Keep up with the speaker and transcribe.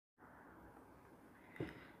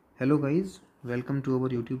Hello guys, welcome to our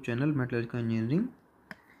YouTube channel Metallurgical Engineering.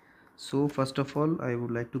 So first of all, I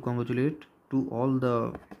would like to congratulate to all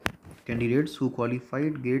the candidates who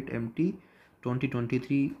qualified GATE MT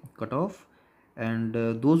 2023 cutoff, and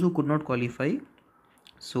those who could not qualify.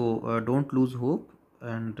 So don't lose hope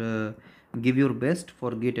and give your best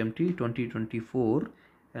for GATE MT 2024.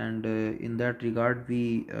 And in that regard,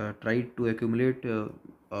 we tried to accumulate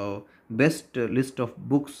best list of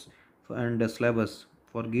books and syllabus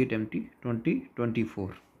for GATE MT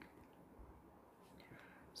 2024.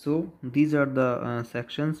 So these are the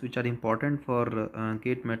sections which are important for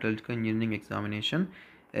GATE Metallurgical Engineering examination,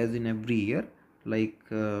 as in every year, like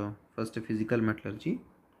first physical metallurgy,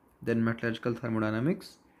 then metallurgical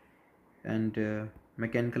thermodynamics, and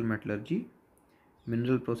mechanical metallurgy,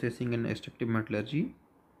 mineral processing and extractive metallurgy,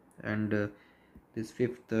 and this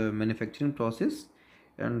fifth manufacturing process,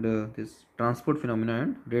 and this transport phenomena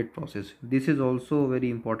and rate process. This is also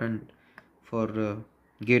very important for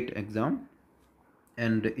GATE exam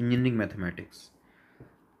and engineering mathematics.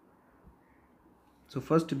 So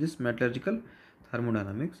first, this metallurgical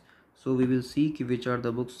thermodynamics. So we will see which are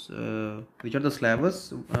the books, which are the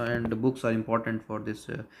syllabus and the books are important for this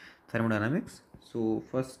thermodynamics. So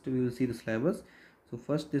first we will see the syllabus. So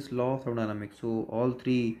first, this law of thermodynamics. So all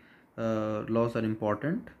three laws are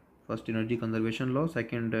important. First, energy conservation law.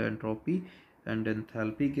 Second, entropy and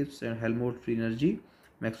enthalpy gives and Helmholtz free energy,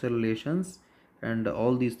 Maxwell relations, and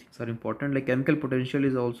all these things are important. Like chemical potential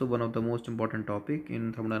is also one of the most important topic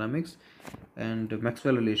in thermodynamics, and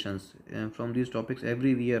Maxwell relations. From these topics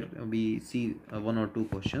every year we see one or two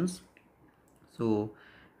questions. So,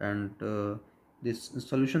 and this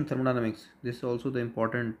solution thermodynamics, this is also the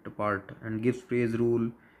important part, and gives phase rule,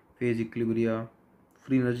 phase equilibria,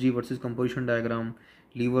 free energy versus composition diagram,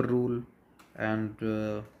 lever rule, and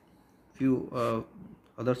few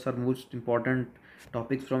others are most important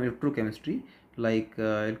topics from electrochemistry, like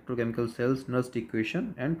electrochemical cells, Nernst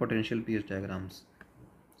equation, and potential pH diagrams.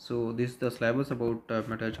 So this is the syllabus about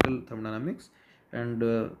metallurgical thermodynamics, and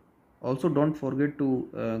also don't forget to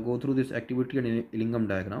go through this activity and Illingham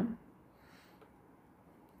diagram.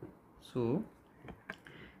 So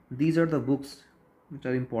these are the books which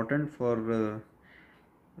are important for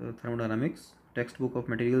thermodynamics: textbook of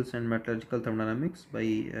materials and metallurgical thermodynamics by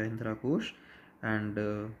Indra Ghosh,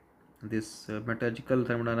 and this metallurgical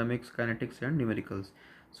thermodynamics, kinetics and numericals.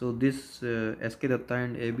 So this SK Datta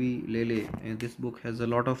and AB Lele, this book has a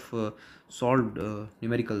lot of solved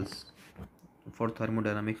numericals for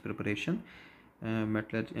thermodynamics preparation,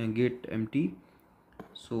 GATE MT.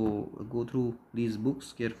 So go through these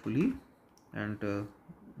books carefully, and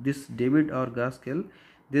this David R. Gaskell,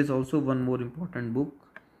 there is also one more important book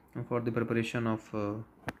for the preparation of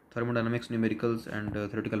thermodynamics, numericals, and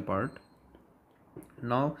theoretical part.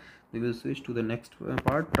 Now we will switch to the next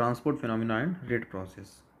part, transport phenomena and rate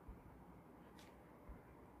process.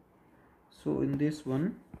 So in this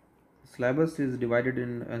one, syllabus is divided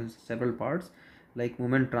in several parts, like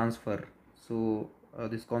moment transfer. So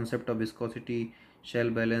this concept of viscosity, shell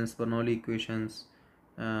balance, Bernoulli equations,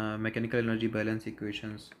 mechanical energy balance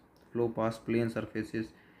equations, flow past plane surfaces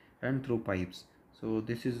and through pipes. So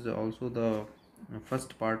this is also the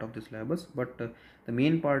first part of the syllabus, but the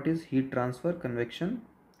main part is heat transfer, convection,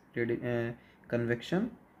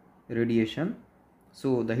 convection, radiation.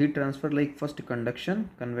 So the heat transfer, like first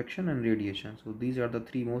conduction, convection and radiation. So these are the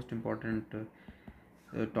three most important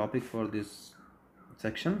topic for this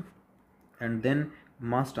section. And then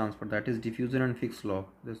mass transfer, that is diffusion and Fick's law,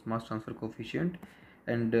 this mass transfer coefficient.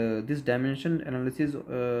 And this dimension analysis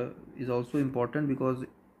is also important, because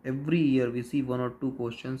every year we see one or two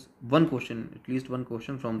questions, at least one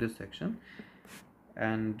question from this section.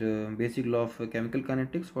 And basic law of chemical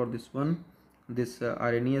kinetics for this one, this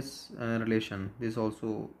Arrhenius relation, this is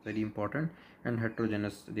also very important, and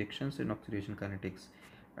heterogeneous reactions in oxidation kinetics,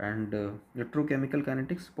 and electrochemical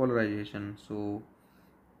kinetics, polarization. So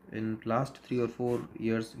in last 3 or 4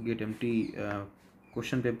 years GATE MT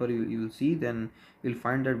question paper you will see, then you'll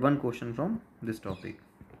find that one question from this topic.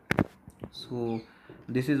 So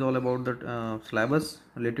this is all about the syllabus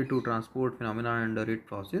related to transport phenomena and rate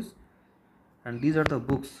process, and these are the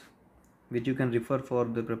books which you can refer for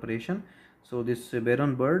the preparation. So this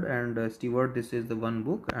Baron Bird and Stewart, this is the one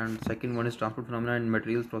book, and second one is Transport Phenomena and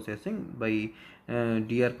Materials Processing by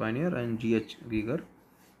DR Pioneer and GH Giger.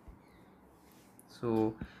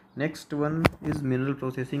 So next one is Mineral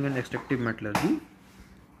Processing and Extractive Metallurgy.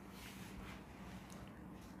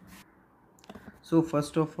 So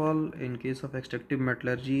first of all, in case of extractive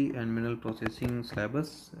metallurgy and mineral processing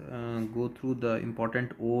syllabus, go through the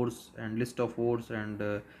important ores and list of ores,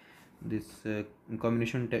 and this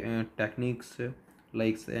combination techniques,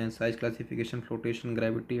 like size classification, flotation,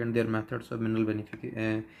 gravity, and their methods of mineral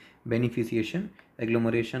beneficiation,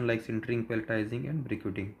 agglomeration like sintering, pelletizing, and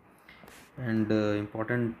briquetting, and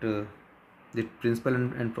important the principle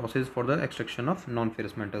and process for the extraction of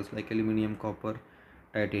non-ferrous metals like aluminium, copper,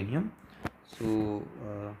 titanium. So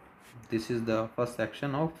this is the first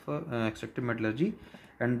section of extractive metallurgy,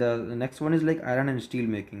 and the next one is like iron and steel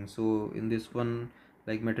making. So in this one,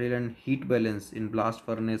 like material and heat balance in blast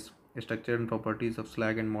furnace, structure and properties of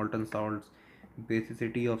slag and molten salts,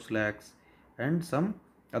 basicity of slags, and some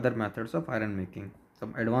other methods of iron making,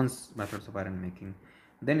 some advanced methods of iron making.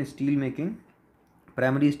 Then steel making,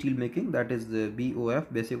 primary steel making, that is the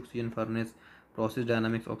BOF, basic oxygen furnace, process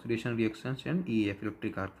dynamics, oxidation reactions, and EAF,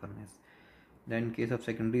 electric arc furnace. Then in case of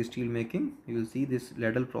secondary steel making, you will see this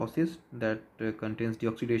ladle process that contains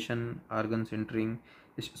deoxidation, argon stirring,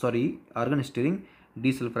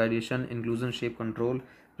 desulfurization, inclusion, shape control,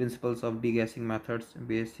 principles of degassing methods,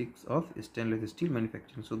 basics of stainless steel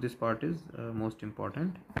manufacturing. So this part is most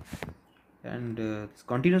important. And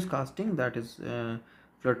continuous casting, that is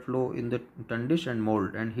flood flow in the tundish and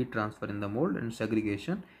mold, and heat transfer in the mold, and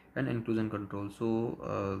segregation and inclusion control.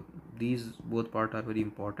 So these both part are very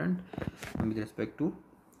important with respect to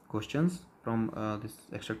questions from this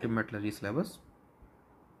extractive metallurgy syllabus.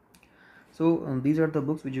 So these are the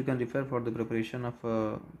books which you can refer for the preparation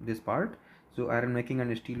of this part. So iron making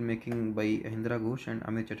and steel making by Hindra Ghosh and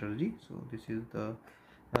Amit Chatterjee. So this is the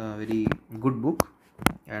very good book.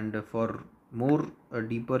 And for more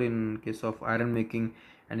deeper in case of iron making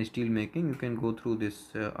and steel making, you can go through this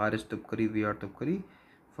R.S. Tupkari, V.R. Tupkari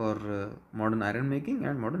for modern iron making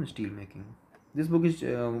and modern steel making. This book is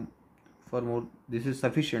for more, this is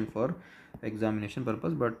sufficient for examination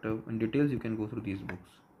purpose, but in details you can go through these books.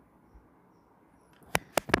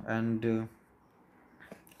 And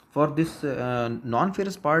for this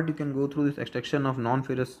non-ferrous part, you can go through this extraction of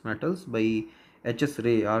non-ferrous metals by H.S.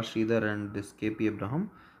 Ray, R. Sridhar, and this K.P. Abraham.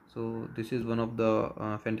 So this is one of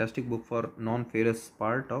the fantastic book for non-ferrous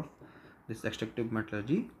part of this extractive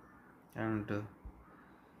metallurgy. And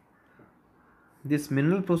this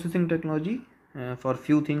mineral processing technology, for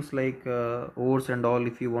few things like ores and all,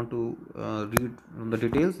 if you want to read the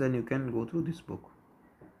details, then you can go through this book.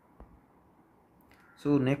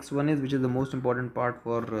 So next one is, which is the most important part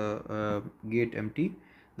for GATE MT,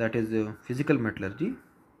 that is physical metallurgy.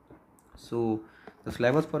 So the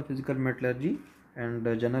syllabus for physical metallurgy and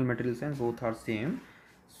general material science both are same.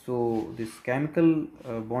 So this chemical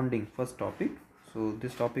bonding, first topic. So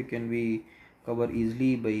this topic can be covered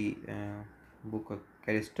easily by book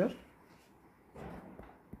Calister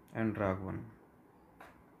and Raghavan.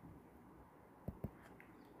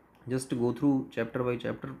 Just to go through chapter by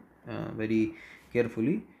chapter very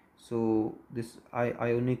carefully. So this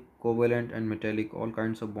ionic, covalent, and metallic, all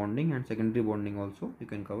kinds of bonding, and secondary bonding also you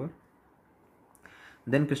can cover.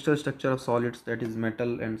 Then crystal structure of solids, that is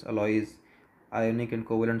metal and alloys, ionic and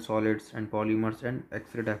covalent solids and polymers, and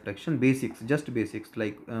X-ray diffraction. Basics, just basics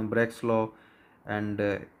like Bragg's law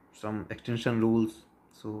and some extension rules.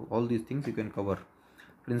 So all these things you can cover.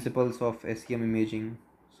 Principles of SEM imaging.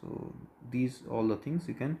 So these all the things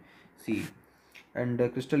you can see. And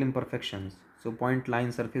crystal imperfections. So point,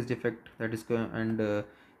 line, surface defect, that is and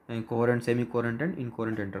coherent, semi-coherent, and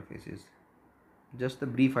incoherent interfaces. Just a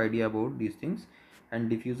brief idea about these things. And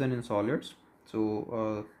diffusion in solids.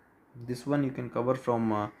 So this one you can cover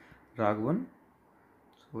from Raghavan.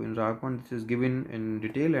 So in Raghavan, this is given in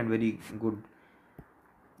detail, and very good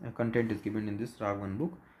content is given in this Raghavan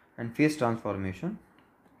book. And phase transformation.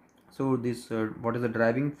 So this what is the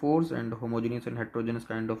driving force, and homogeneous and heterogeneous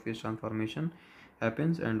kind of phase transformation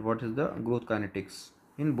happens, and what is the growth kinetics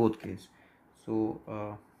in both cases. So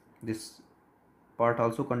this part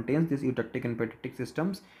also contains this eutectic and petetic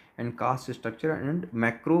systems, and caste structure, and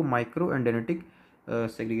macro, micro, and genetic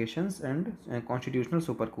segregations, and constitutional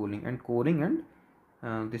supercooling and coring,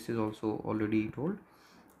 and this is also already told.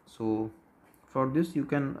 So for this you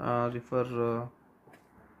can refer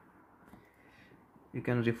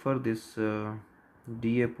this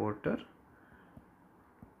D.A. Porter,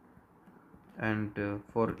 and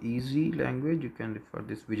for easy language you can refer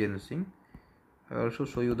this Vijay Singh. I also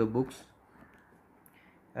show you the books.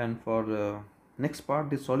 And for next part,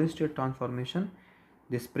 this solid state transformation,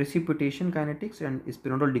 this precipitation kinetics and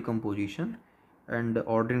spinodal decomposition, and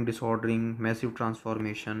ordering, disordering, massive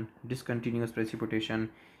transformation, discontinuous precipitation,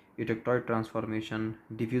 eutectoid transformation,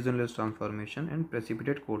 diffusionless transformation, and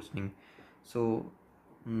precipitate coarsening. So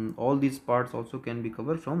all these parts also can be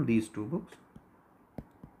covered from these two books.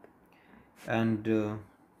 And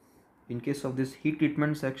in case of this heat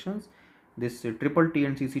treatment sections, This triple T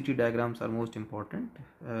and CCT diagrams are most important.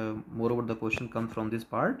 Moreover, the question comes from this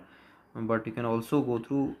part, but you can also go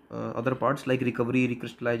through other parts like recovery,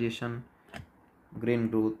 recrystallization, grain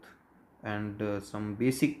growth, and some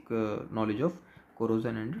basic knowledge of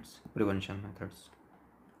corrosion and its prevention methods.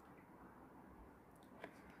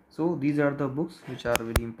 So these are the books which are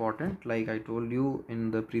very important, like I told you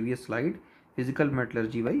in the previous slide, Physical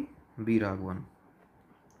Metallurgy by B. Raghavan.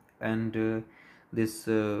 And this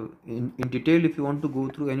in detail, if you want to go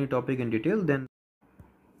through any topic in detail, then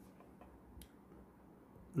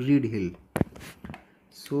read Hill.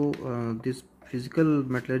 So this Physical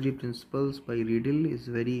Metallurgy Principles by Reed Hill is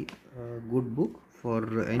very good book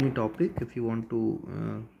for any topic if you want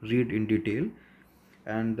to read in detail.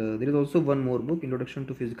 And there is also one more book, Introduction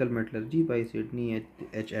to Physical Metallurgy by Sidney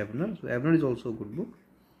H. Avner. So Avner is also a good book.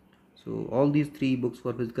 So all these three books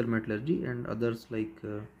for physical metallurgy, and others like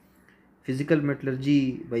Physical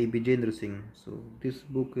Metallurgy by Bijendra Singh. So this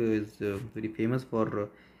book is very famous for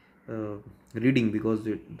reading because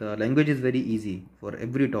the language is very easy for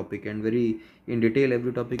every topic and very in detail.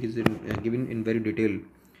 Every topic is given in very detail.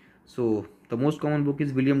 So the most common book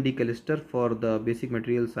is William D. Callister for the basic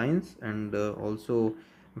material science, and also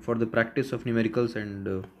for the practice of numericals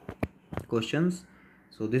and questions.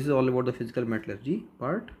 So this is all about the physical metallurgy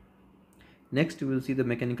part. Next we will see the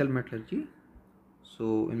mechanical metallurgy.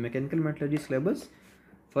 So in mechanical metallurgy syllabus,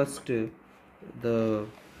 first the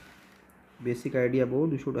basic idea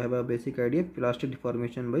about, you should have a basic idea of plastic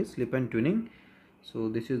deformation by slip and tuning. So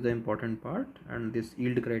this is the important part, and this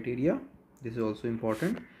yield criteria, this is also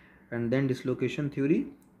important. And then dislocation theory,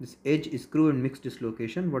 this edge, screw and mixed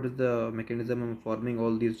dislocation, what is the mechanism of forming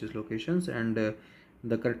all these dislocations, and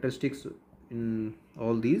the characteristics in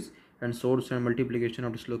all these, and source and multiplication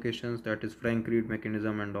of dislocations, that is Frank-Reed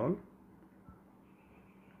mechanism and all,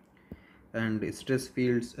 and stress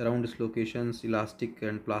fields around dislocations, elastic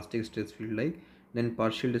and plastic stress field like, then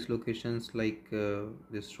partial dislocations like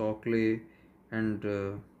this Shockley and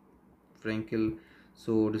Frankel.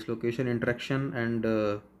 So dislocation, interaction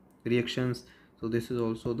and reactions, so this is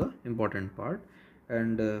also the important part.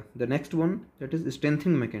 And the next one, that is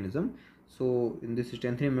strengthening mechanism. So in this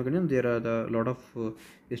strengthening mechanism there are the lot of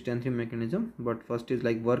strengthening mechanism, but first is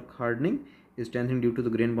like work hardening, strengthening due to the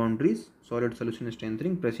grain boundaries, solid solution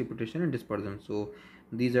strengthening, precipitation and dispersion. So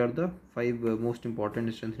these are the five most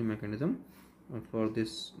important strengthening mechanism for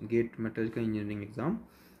this GATE metallurgical engineering exam.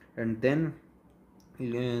 And then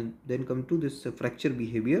come to this fracture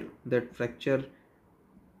behavior, that fracture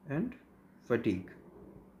and fatigue.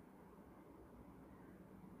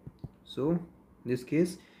 So in this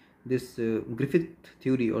case, this Griffith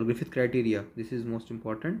theory or Griffith criteria, this is most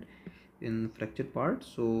important in fracture part.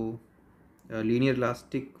 So linear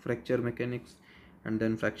elastic fracture mechanics, and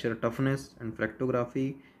then fracture toughness and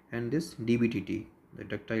fractography, and this DBTT, the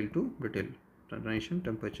ductile to brittle transition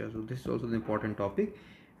temperature. So this is also the important topic.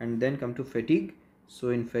 And then come to fatigue. So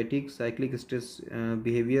in fatigue, cyclic stress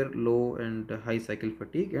behavior, low and high cycle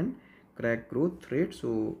fatigue, and crack growth rate.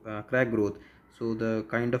 So crack growth, so the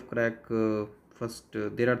kind of crack, first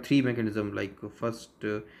there are three mechanisms, like first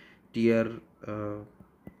tear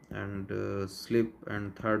and slip,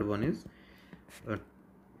 and third one is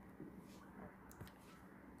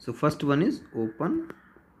so first one is open,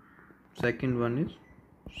 second one is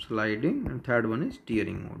sliding, and third one is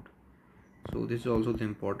tearing mode. So this is also the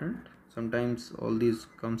important. Sometimes all these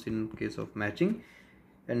comes in case of matching.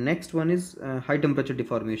 And next one is high temperature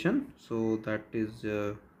deformation. So that is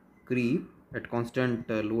creep at constant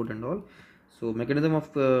load and all. So mechanism of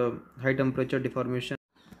high temperature deformation.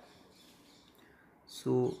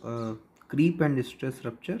 So creep and stress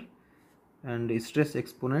rupture, and stress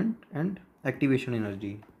exponent and activation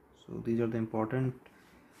energy. So these are the important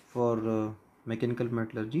for mechanical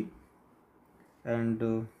metallurgy.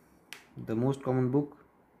 And the most common book,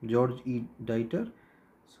 George E. Dieter.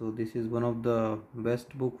 So this is one of the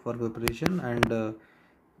best book for preparation, and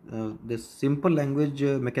this simple language,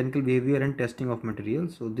 mechanical behavior and testing of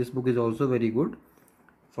materials. So this book is also very good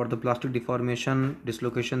for the plastic deformation,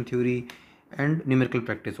 dislocation theory and numerical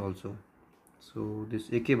practice also. So this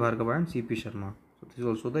A.K. Bhargava and C.P. Sharma. So this is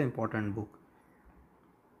also the important book.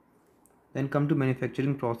 Then come to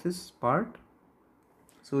manufacturing process part.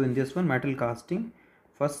 So in this one, metal casting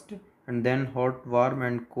first, and then hot, warm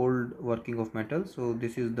and cold working of metal. So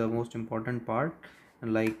this is the most important part,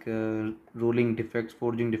 like rolling defects,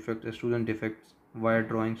 forging defects, extrusion defects, wire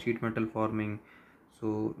drawing, sheet metal forming.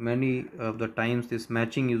 So many of the times this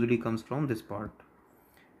matching usually comes from this part.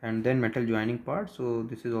 And then metal joining part. So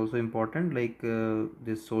this is also important, like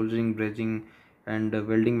this soldering, brazing and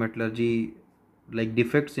welding metallurgy, like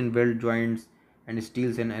defects in weld joints and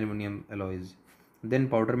steels and aluminum alloys. Then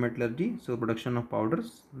powder metallurgy, so production of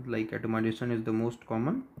powders, like atomization is the most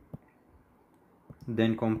common.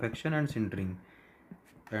 Then compaction and sintering.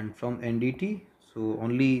 And from NDT, so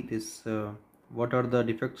only this what are the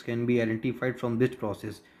defects can be identified from this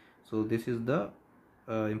process. So this is the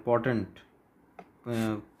important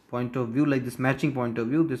uh, point of view, like this matching point of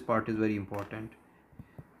view, this part is very important.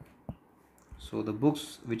 So the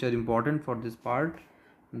books which are important for this part,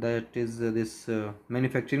 that is this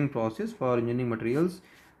manufacturing process for engineering materials,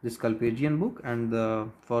 this Kalpegian book, and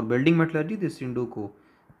for building metallurgy, this Sinduko.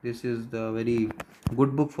 This is the very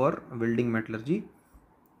good book for building metallurgy.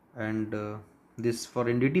 And this for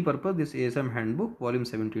NDT purpose, this ASM handbook volume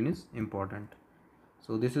 17 is important.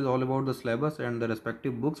 So this is all about the syllabus and the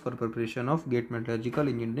respective books for preparation of GATE Metallurgical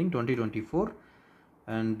Engineering 2024.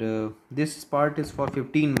 And this part is for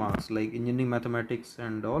 15 marks, like engineering mathematics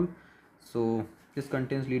and all. So this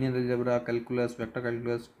contains linear algebra, calculus, vector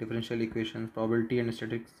calculus, differential equations, probability and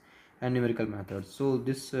statistics, and numerical methods. So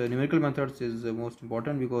this numerical methods is most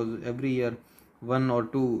important, because every year one or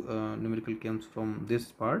two numerical comes from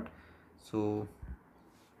this part. So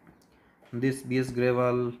this BS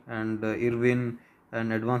Grewal and Irwin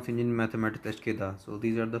and Advanced Engineering Mathematics HKDA. So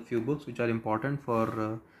these are the few books which are important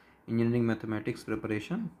for engineering mathematics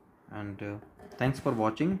preparation. And thanks for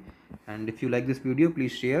watching. And if you like this video,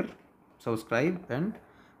 please share, subscribe, and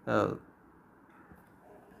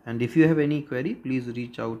if you have any query, please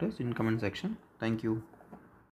reach out us in comment section. Thank you.